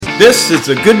This is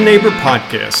the Good Neighbor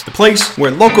Podcast, the place where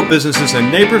local businesses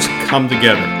and neighbors come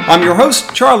together. I'm your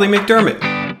host, Charlie McDermott.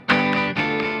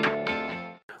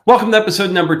 Welcome to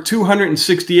episode number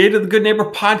 268 of the Good Neighbor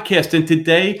Podcast. And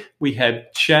today we have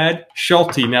Chad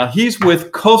Schulte. Now, he's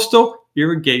with Coastal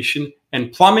Irrigation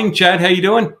and Plumbing. Chad, how you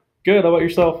doing? Good. How about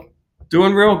yourself?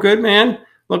 Doing real good, man.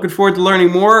 Looking forward to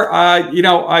learning more.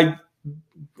 I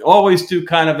always do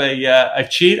kind of a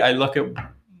cheat. I look at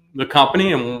the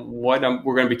company and what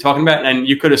we're going to be talking about, and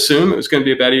you could assume it was going to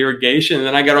be about irrigation. And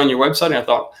then I got on your website and I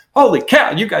thought, holy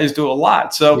cow, you guys do a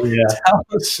lot. So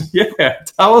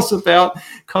tell us about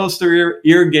Coastal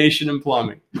Irrigation and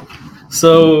Plumbing.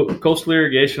 So Coastal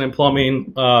Irrigation and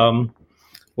Plumbing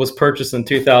was purchased in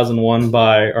 2001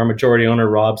 by our majority owner,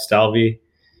 Rob Stalvey.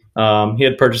 He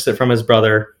had purchased it from his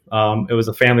brother. It was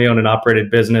a family-owned and operated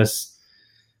business.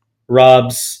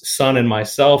 Rob's son and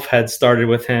myself had started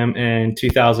with him in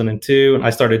 2002, and I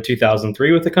started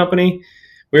 2003 with the company.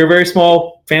 We were a very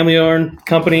small family-owned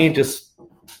company, just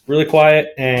really quiet,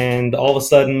 and all of a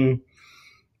sudden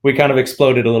we kind of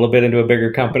exploded a little bit into a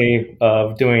bigger company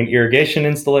of doing irrigation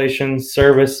installations,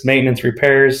 service, maintenance,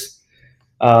 repairs.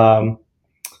 That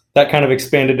kind of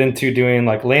expanded into doing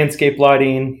like landscape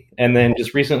lighting, and then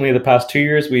just recently, the past 2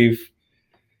 years, we've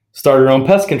started our own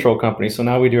pest control company. So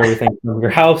now we do everything from your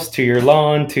house to your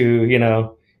lawn to,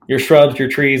 your shrubs, your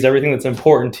trees, everything that's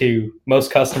important to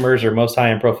most customers or most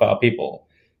high-end profile people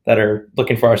that are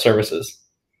looking for our services.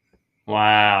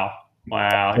 Wow.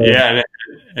 Yeah.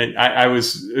 And I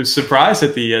was surprised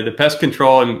at the pest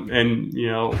control and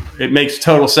it makes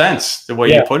total sense the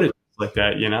way you put it like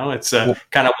that. It's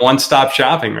kind of one-stop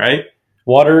shopping, right?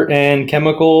 Water and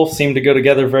chemical seem to go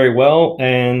together very well.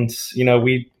 And,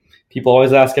 people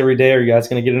always ask every day, are you guys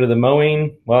going to get into the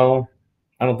mowing? Well,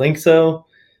 I don't think so.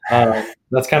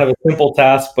 That's kind of a simple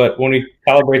task, but when we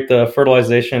calibrate the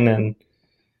fertilization and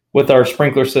with our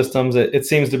sprinkler systems, it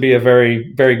seems to be a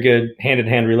very, very good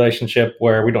hand-in-hand relationship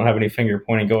where we don't have any finger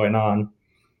pointing going on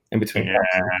in between. Yeah.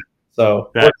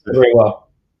 So it works very well.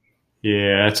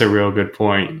 Yeah, that's a real good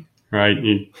point, right?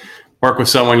 You work with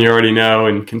someone you already know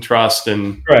and can trust,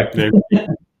 and correct. They're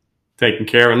taking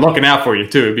care and looking out for you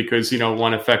too, because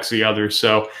one affects the other.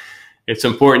 So it's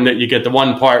important that you get the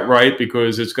one part right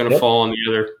because it's going to fall on the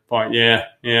other part. Yeah.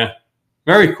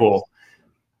 Very cool.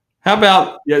 How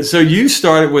about, so you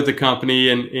started with the company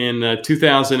in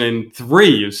 2003,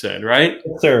 you said, right?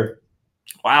 Yes, sir.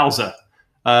 Wowza.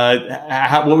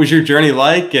 What was your journey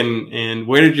like, and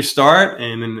where did you start,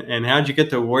 and how did you get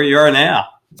to where you are now?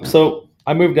 So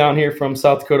I moved down here from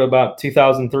South Dakota about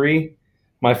 2003.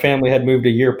 My family had moved a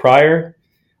year prior,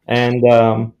 and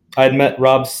I had met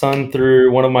Rob's son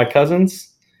through one of my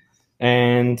cousins,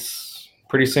 and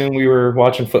pretty soon we were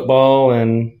watching football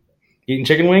and eating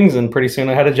chicken wings, and pretty soon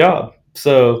I had a job.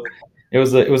 So it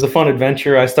was a fun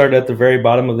adventure. I started at the very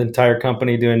bottom of the entire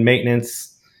company doing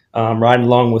maintenance, riding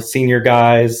along with senior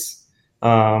guys,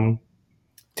 doing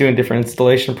different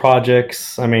installation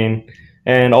projects.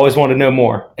 And always wanted to know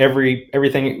more.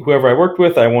 Everything, whoever I worked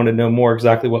with, I wanted to know more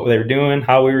exactly what they were doing,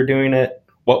 how we were doing it,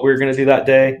 what we were going to do that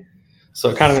day. So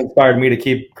it kind of inspired me to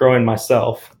keep growing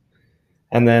myself.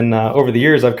 And then over the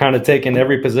years, I've kind of taken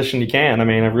every position you can.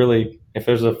 If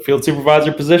there's a field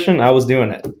supervisor position, I was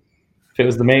doing it. If it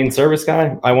was the main service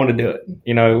guy, I wanted to do it.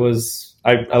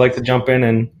 I like to jump in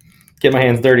and get my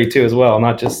hands dirty too as well,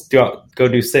 not just go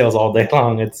do sales all day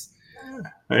long. It's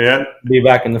be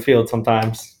back in the field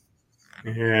sometimes.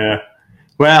 Yeah.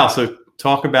 Wow. So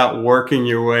talk about working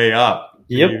your way up.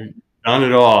 Yep. You've done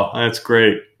it all. That's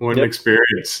great. What an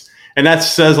experience. And that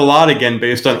says a lot again,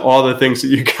 based on all the things that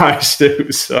you guys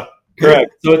do. So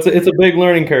correct. So it's a big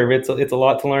learning curve. It's a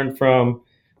lot to learn from.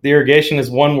 The irrigation is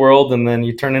one world, and then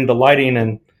you turn into lighting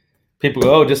and people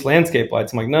go, oh, just landscape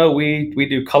lights. I'm like, no, we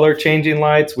do color changing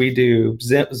lights. We do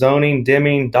zoning,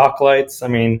 dimming, dock lights. You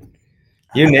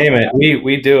name it.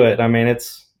 We do it.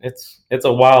 It's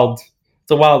a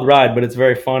wild ride, but it's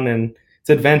very fun, and it's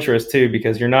adventurous too,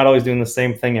 because you're not always doing the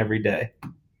same thing every day.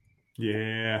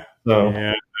 Yeah. So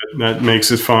that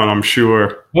makes it fun, I'm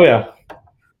sure. Oh yeah.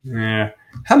 Yeah.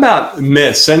 How about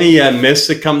myths? Any myths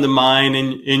that come to mind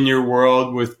in your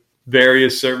world with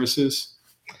various services?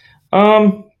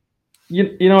 I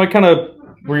kind of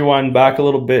rewind back a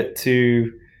little bit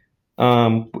to,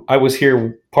 I was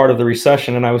here part of the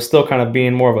recession, and I was still kind of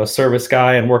being more of a service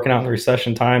guy and working out in the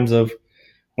recession times of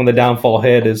when the downfall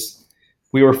hit. Is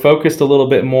we were focused a little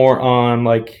bit more on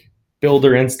like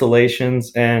builder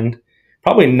installations and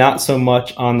probably not so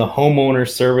much on the homeowner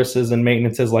services and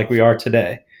maintenances like we are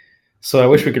today. So I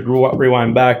wish we could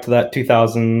rewind back to that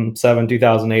 2007,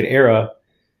 2008 era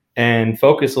and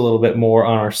focus a little bit more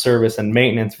on our service and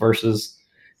maintenance versus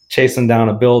chasing down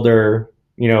a builder,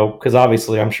 because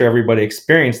obviously I'm sure everybody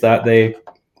experienced that. They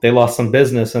lost some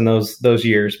business in those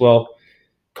years. Well,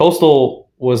 Coastal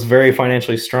was very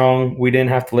financially strong. We didn't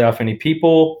have to lay off any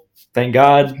people, thank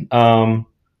God.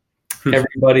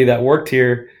 Everybody that worked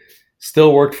here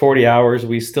still worked 40 hours.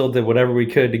 We still did whatever we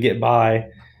could to get by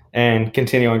and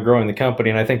continue on growing the company.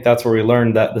 And I think that's where we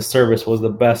learned that the service was the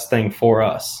best thing for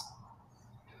us.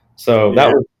 So that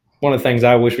was one of the things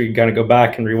I wish we could kind of go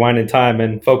back and rewind in time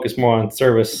and focus more on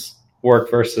service work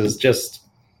versus just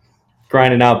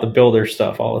grinding out the builder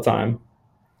stuff all the time.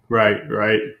 Right.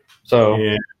 So,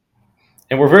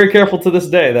 and we're very careful to this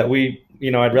day that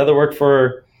I'd rather work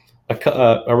for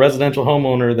a residential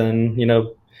homeowner than,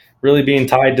 really being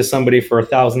tied to somebody for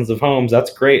thousands of homes.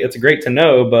 That's great. It's great to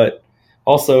know, but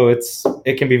also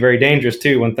it can be very dangerous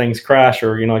too when things crash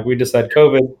or, like we just had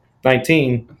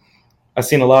COVID-19. I've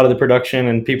seen a lot of the production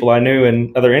and people I knew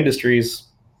in other industries,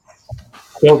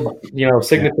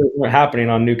 signatures weren't happening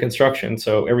on new construction.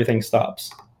 So everything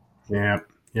stops. Yeah.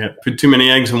 Put too many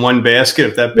eggs in one basket.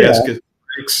 If that basket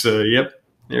breaks,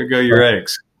 there go your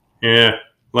eggs. Yeah.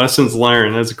 Lessons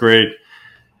learned. That's great.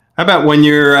 How about when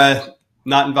you're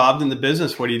not involved in the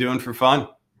business? What are you doing for fun?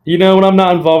 When I'm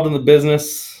not involved in the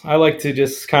business, I like to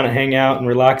just kind of hang out and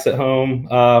relax at home.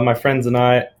 My friends and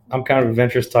I'm kind of an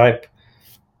adventurous type.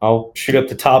 I'll shoot up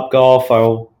to Topgolf.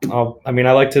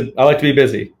 I like to be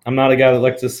busy. I'm not a guy that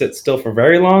likes to sit still for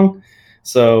very long.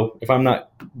 So if I'm not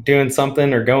doing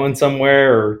something or going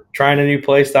somewhere or trying a new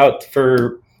place out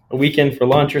for a weekend for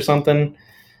lunch or something,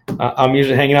 I'm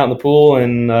usually hanging out in the pool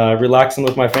and relaxing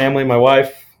with my family, my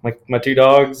wife, my two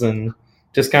dogs, and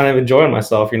just kind of enjoying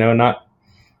myself, not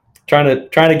trying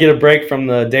to get a break from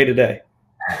the day to day.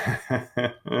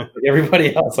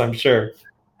 Everybody else, I'm sure.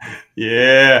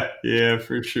 Yeah,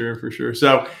 for sure.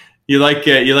 So you like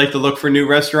to look for new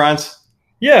restaurants?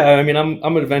 Yeah, I'm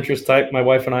an adventurous type. My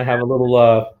wife and I have a little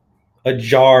a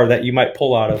jar that you might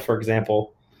pull out of, for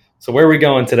example. So where are we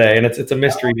going today? And it's a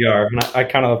mystery jar, and I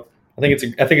think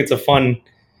it's a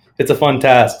fun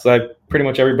task. So pretty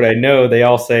much everybody I know, they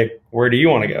all say, "Where do you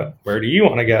want to go? Where do you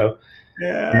want to go?"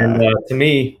 Yeah. And to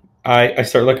me, I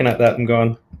start looking at that and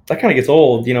going, that kind of gets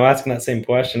old, asking that same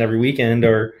question every weekend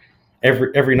or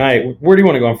every night. Where do you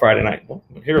want to go on Friday night? Well,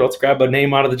 here, let's grab a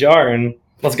name out of the jar and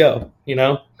let's go.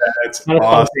 That's kind of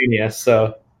awesome. spontaneous.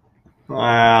 So,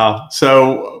 wow.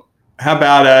 So, how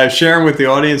about sharing with the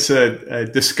audience a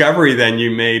discovery then you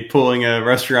made pulling a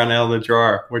restaurant out of the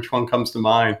jar? Which one comes to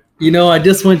mind? I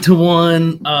just went to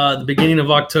one the beginning of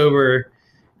October.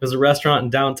 There's a restaurant in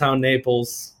downtown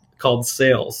Naples called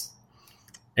Sales,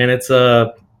 and it's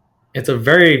a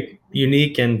very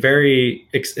unique and very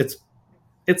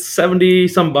it's 70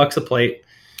 some bucks a plate.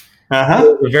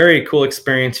 Uh-huh. A very cool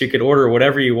experience. You could order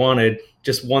whatever you wanted,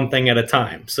 just one thing at a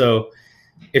time. So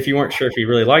if you weren't sure if you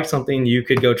really liked something, you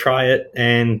could go try it.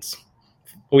 And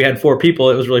we had 4 people.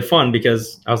 It was really fun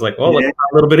because I was like, well, let's try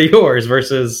a little bit of yours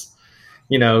versus,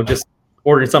 just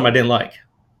ordering something I didn't like.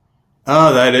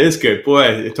 Oh, that is good.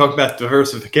 Boy, talk about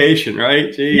diversification, right?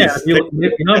 Jeez. Yeah,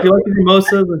 if you like the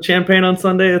mimosas and champagne on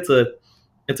Sunday, it's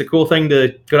a cool thing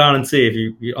to go down and see. If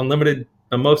you unlimited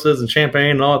mimosas and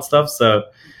champagne and all that stuff. So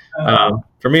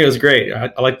for me, it was great. I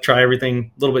like to try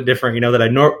everything a little bit different, that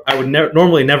I would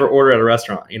normally never order at a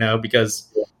restaurant, because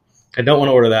I don't want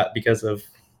to order that because of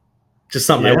just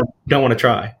something I don't want to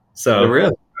try. So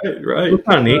really? Right. It's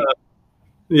kind of neat.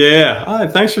 Yeah. All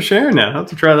right, thanks for sharing that. I'll have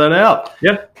to try that out.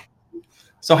 Yeah.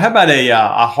 So how about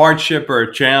a hardship or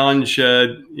a challenge,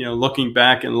 looking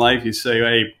back in life, you say,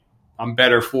 hey, I'm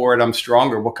better for it. I'm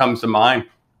stronger. What comes to mind?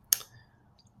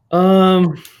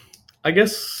 I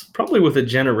guess probably with the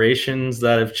generations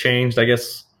that have changed, I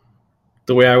guess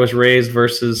the way I was raised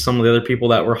versus some of the other people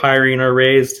that were hiring or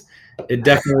raised, it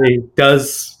definitely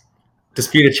does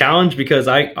dispute a challenge because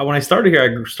when I started here,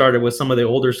 I started with some of the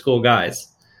older school guys.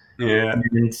 Yeah.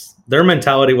 And their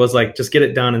mentality was like, just get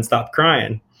it done and stop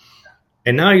crying.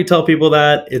 And now you tell people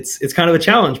that it's kind of a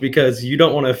challenge because you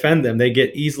don't want to offend them. They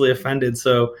get easily offended.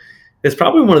 So it's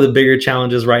probably one of the bigger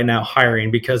challenges right now, hiring,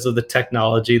 because of the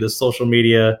technology, the social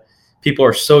media. People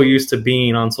are so used to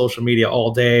being on social media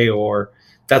all day, or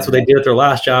that's what they did at their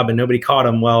last job and nobody caught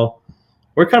them. Well,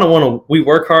 we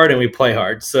work hard and we play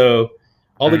hard. So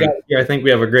all the guys here, I think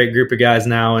we have a great group of guys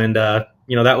now. And,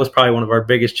 that was probably one of our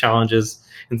biggest challenges.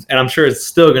 And I'm sure it's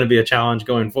still going to be a challenge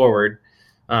going forward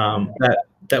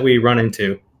that we run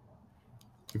into.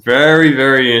 Very,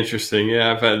 very interesting.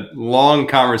 Yeah, I've had long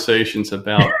conversations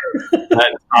about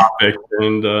that topic,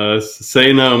 and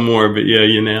say no more. But yeah,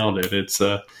 you nailed it. It's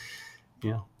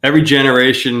every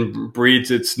generation breeds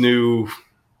its new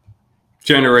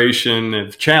generation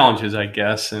of challenges, I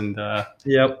guess. And,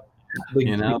 Yep.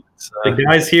 the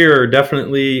guys here are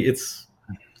definitely, it's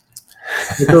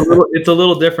a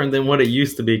little different than what it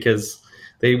used to be, because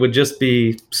they would just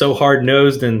be so hard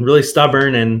nosed and really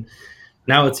stubborn. And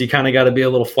now you kind of got to be a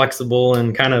little flexible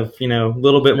and kind of, a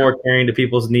little bit more caring to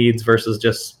people's needs versus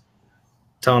just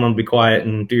telling them to be quiet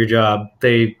and do your job.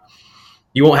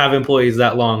 You won't have employees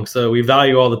that long. So we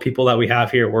value all the people that we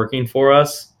have here working for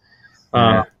us.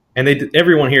 And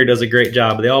everyone here does a great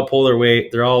job. They all pull their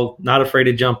weight. They're all not afraid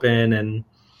to jump in and,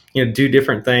 do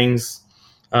different things.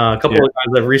 A couple of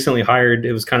guys I've recently hired,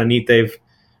 it was kind of neat.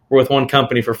 Were with one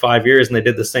company for 5 years and they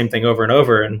did the same thing over and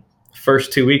over. And the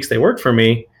first 2 weeks they worked for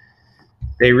me,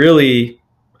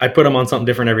 I put them on something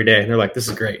different every day. And they're like, this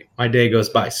is great. My day goes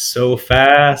by so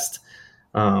fast.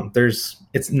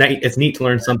 It's neat to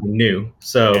learn something new.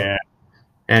 So,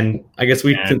 and I guess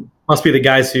must be the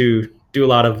guys who do a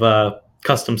lot of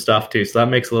custom stuff too. So that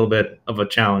makes a little bit of a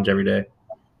challenge every day.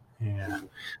 Yeah.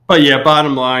 But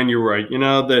bottom line, you're right.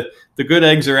 The good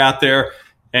eggs are out there,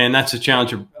 and that's the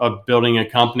challenge of building a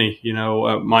company.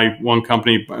 My one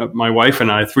company, my wife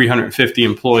and I, 350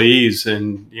 employees,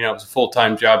 and, it's a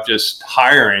full-time job just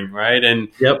hiring. Right. And,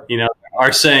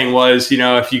 our saying was,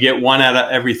 if you get one out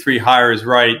of every 3 hires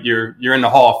right, you're in the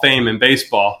Hall of Fame in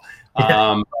baseball.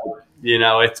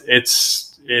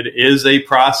 It is a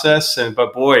process,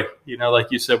 but boy, like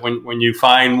you said, when you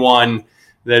find one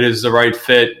that is the right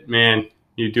fit, man,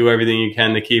 you do everything you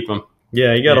can to keep them.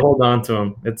 Yeah, you got to hold on to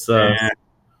them. It's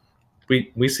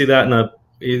we see that in a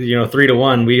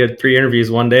 3-1. We had 3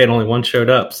 interviews one day and only one showed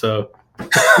up. So,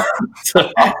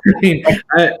 I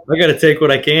got to take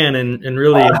what I can and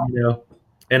really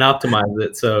and optimize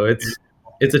it. So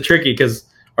it's a tricky, because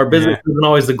our business isn't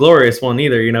always the glorious one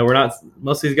either. We're not.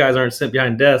 Most of these guys aren't sitting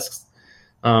behind desks.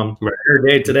 Every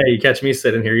day today, you catch me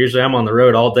sitting here. Usually, I'm on the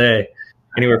road all day,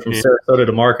 anywhere from Sarasota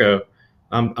to Marco.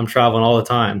 I'm traveling all the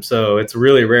time, so it's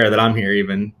really rare that I'm here.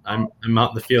 Even I'm out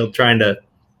in the field trying to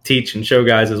teach and show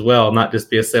guys as well, not just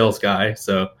be a sales guy.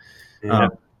 So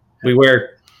we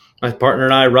wear, my partner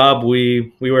and I, Rob,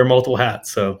 we wear multiple hats,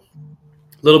 so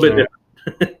a little bit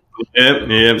different.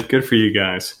 Yep, good for you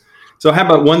guys. So, how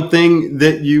about one thing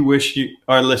that you wish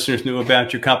our listeners knew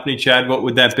about your company, Chad? What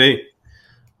would that be?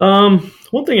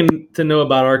 One thing to know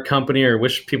about our company, or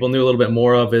wish people knew a little bit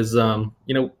more of, is,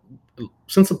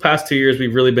 since the past 2 years,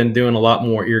 we've really been doing a lot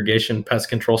more irrigation pest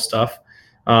control stuff.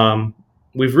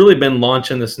 We've really been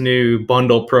launching this new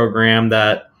bundle program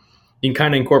that you can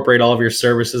kind of incorporate all of your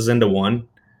services into one.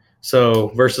 So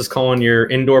versus calling your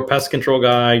indoor pest control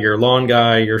guy, your lawn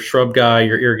guy, your shrub guy,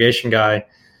 your irrigation guy,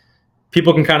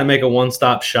 people can kind of make a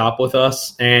one-stop shop with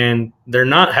us, and they're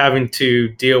not having to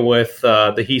deal with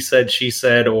the he said, she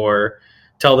said, or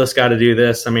tell this guy to do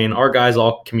this. I mean, our guys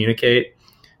all communicate,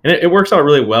 and it works out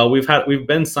really well. We've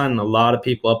been signing a lot of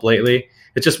people up lately.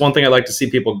 It's just one thing I'd like to see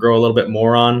people grow a little bit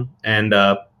more on, and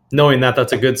knowing that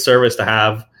that's a good service to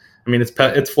have. I mean,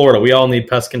 it's Florida. We all need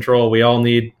pest control. We all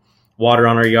need water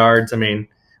on our yards. I mean,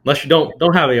 unless you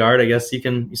don't have a yard, I guess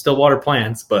you still water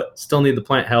plants, but still need the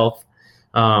plant health.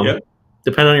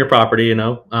 Depending on your property,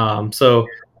 So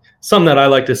something that I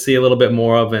like to see a little bit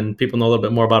more of, and people know a little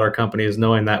bit more about our company, is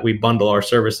knowing that we bundle our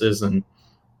services and,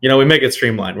 we make it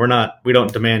streamlined. We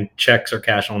don't demand checks or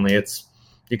cash only.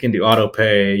 You can do auto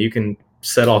pay. You can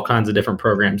set all kinds of different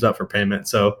programs up for payment.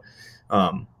 So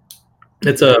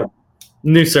it's a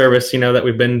new service, that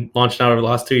we've been launching out over the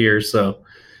last 2 years. So,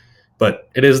 but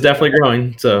it is definitely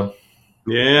growing. So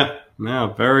very,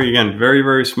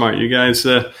 very smart. You guys,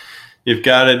 you've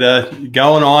got it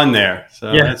going on there.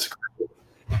 So that's great.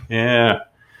 Yeah.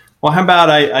 Well, how about,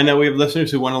 I know we have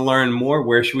listeners who want to learn more.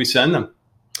 Where should we send them?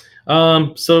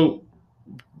 So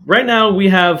right now we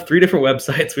have 3 different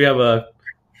websites. We have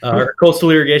our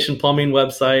coastal irrigation plumbing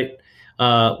website.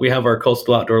 We have our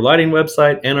coastal outdoor lighting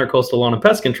website and our coastal lawn and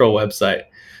pest control website.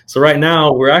 So right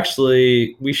now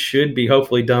we should be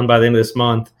hopefully done by the end of this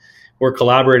month. We're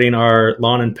collaborating our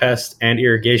lawn and pest and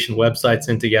irrigation websites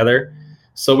in together.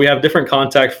 So we have different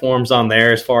contact forms on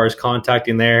there as far as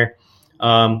contacting there.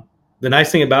 The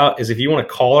nice thing about is if you want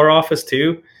to call our office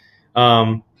too,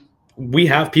 we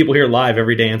have people here live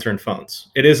every day answering phones.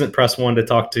 It isn't press 1 to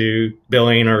talk to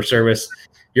billing or service.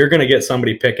 You're going to get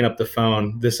somebody picking up the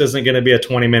phone. This isn't going to be a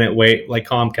 20-minute wait like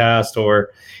Comcast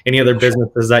or any other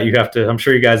businesses that you have to. I'm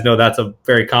sure you guys know that's a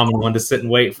very common one to sit and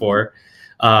wait for.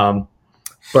 But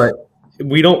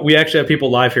we actually have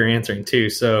people live here answering too.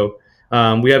 So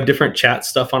we have different chat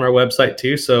stuff on our website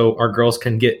too. So our girls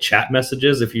can get chat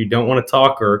messages. If you don't want to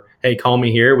talk, or, hey, call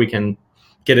me here, we can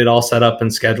get it all set up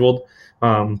and scheduled.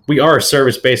 We are a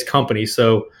service-based company.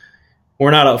 So we're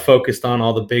not out focused on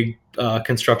all the big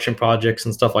construction projects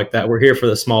and stuff like that. We're here for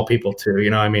the small people too.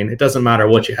 You know, I mean, it doesn't matter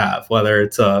what you have, whether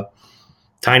it's a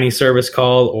tiny service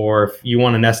call or if you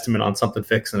want an estimate on something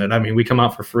fixing it. I mean, we come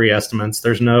out for free estimates.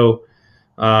 There's no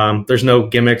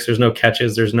gimmicks. There's no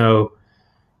catches. There's no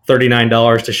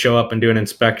 $39 to show up and do an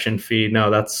inspection fee.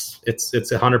 No, it's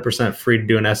 100% free to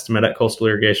do an estimate at Coastal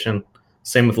Irrigation.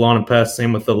 Same with lawn and pest,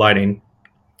 same with the lighting.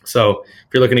 So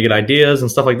if you're looking to get ideas and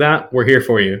stuff like that, we're here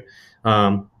for you.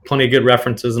 Plenty of good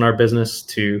references in our business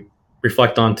to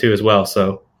reflect on too as well.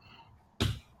 So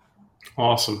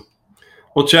awesome.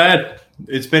 Well, Chad,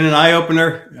 it's been an eye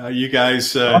opener. You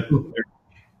guys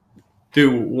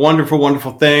do wonderful,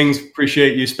 wonderful things.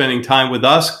 Appreciate you spending time with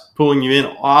us, pulling you in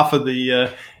off of the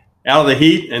out of the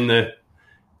heat and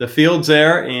the fields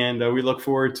there, and we look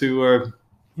forward to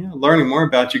learning more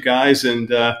about you guys.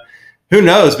 And who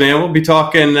knows, man? We'll be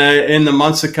talking in the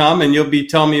months to come, and you'll be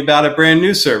telling me about a brand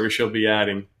new service you'll be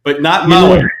adding, but not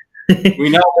mowing. We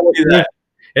know that.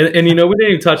 And we didn't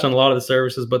even touch on a lot of the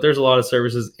services, but there's a lot of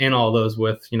services in all those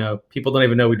with, people don't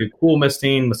even know we do cool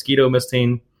misting, mosquito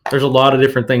misting. There's a lot of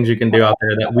different things you can do out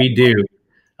there that we do.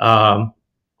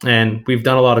 And we've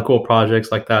done a lot of cool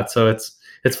projects like that. So it's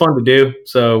fun to do.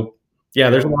 So yeah,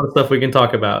 there's a lot of stuff we can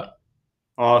talk about.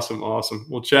 Awesome.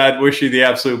 Well, Chad, wish you the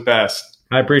absolute best.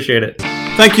 I appreciate it.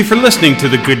 Thank you for listening to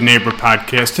the Good Neighbor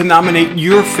Podcast. To nominate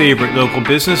your favorite local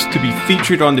business to be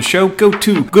featured on the show, go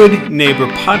to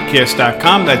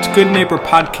goodneighborpodcast.com. That's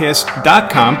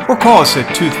goodneighborpodcast.com, or call us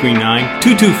at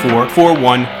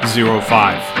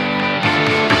 239-224-4105.